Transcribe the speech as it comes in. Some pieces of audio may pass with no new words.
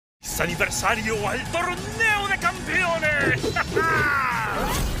aniversario al torneo de campeones.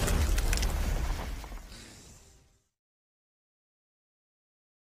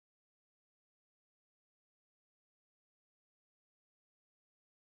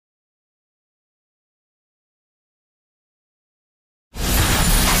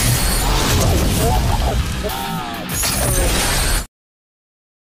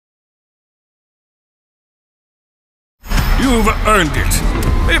 You've earned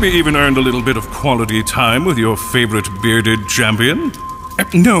it. Maybe even earned a little bit of quality time with your favorite bearded champion.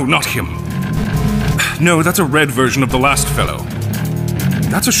 No, not him. No, that's a red version of the last fellow.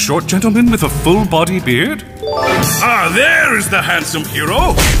 That's a short gentleman with a full-body beard? Ah, there is the handsome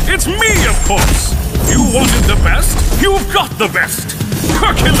hero. It's me, of course. You wanted the best? You've got the best.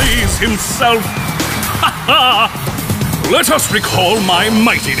 Hercules himself. Ha ha! Let us recall my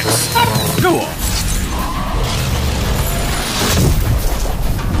mightiness. Go on.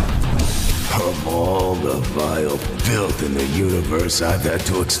 Of all the vile filth in the universe I've had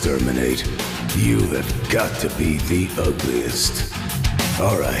to exterminate, you have got to be the ugliest.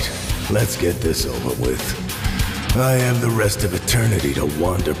 Alright, let's get this over with. I have the rest of eternity to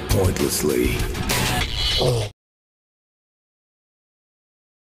wander pointlessly.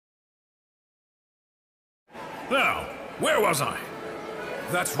 Now, where was I?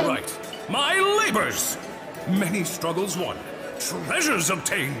 That's right, my labors! Many struggles won, treasures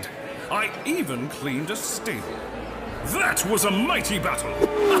obtained. I even cleaned a stable. That was a mighty battle!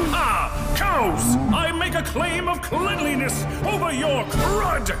 Ha-ha! Cows! I make a claim of cleanliness over your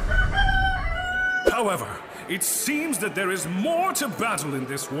crud! However, it seems that there is more to battle in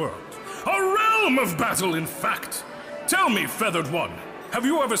this world. A realm of battle, in fact! Tell me, Feathered One, have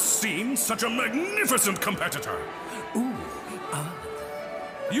you ever seen such a magnificent competitor? Ooh,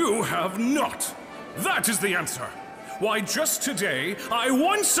 You have not! That is the answer! Why, just today, I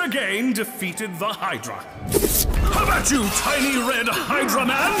once again defeated the Hydra. How about you, tiny red Hydra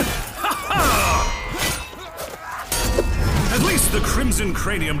man? Ha-ha! At least the crimson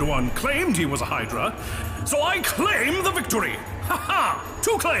craniumed one claimed he was a Hydra, so I claim the victory! Ha-ha!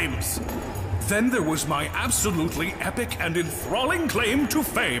 2 claims! Then there was my absolutely epic and enthralling claim to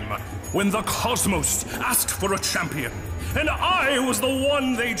fame, when the cosmos asked for a champion, and I was the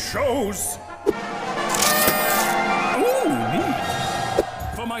one they chose! Ooh, neat.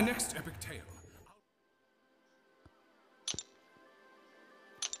 For my next epic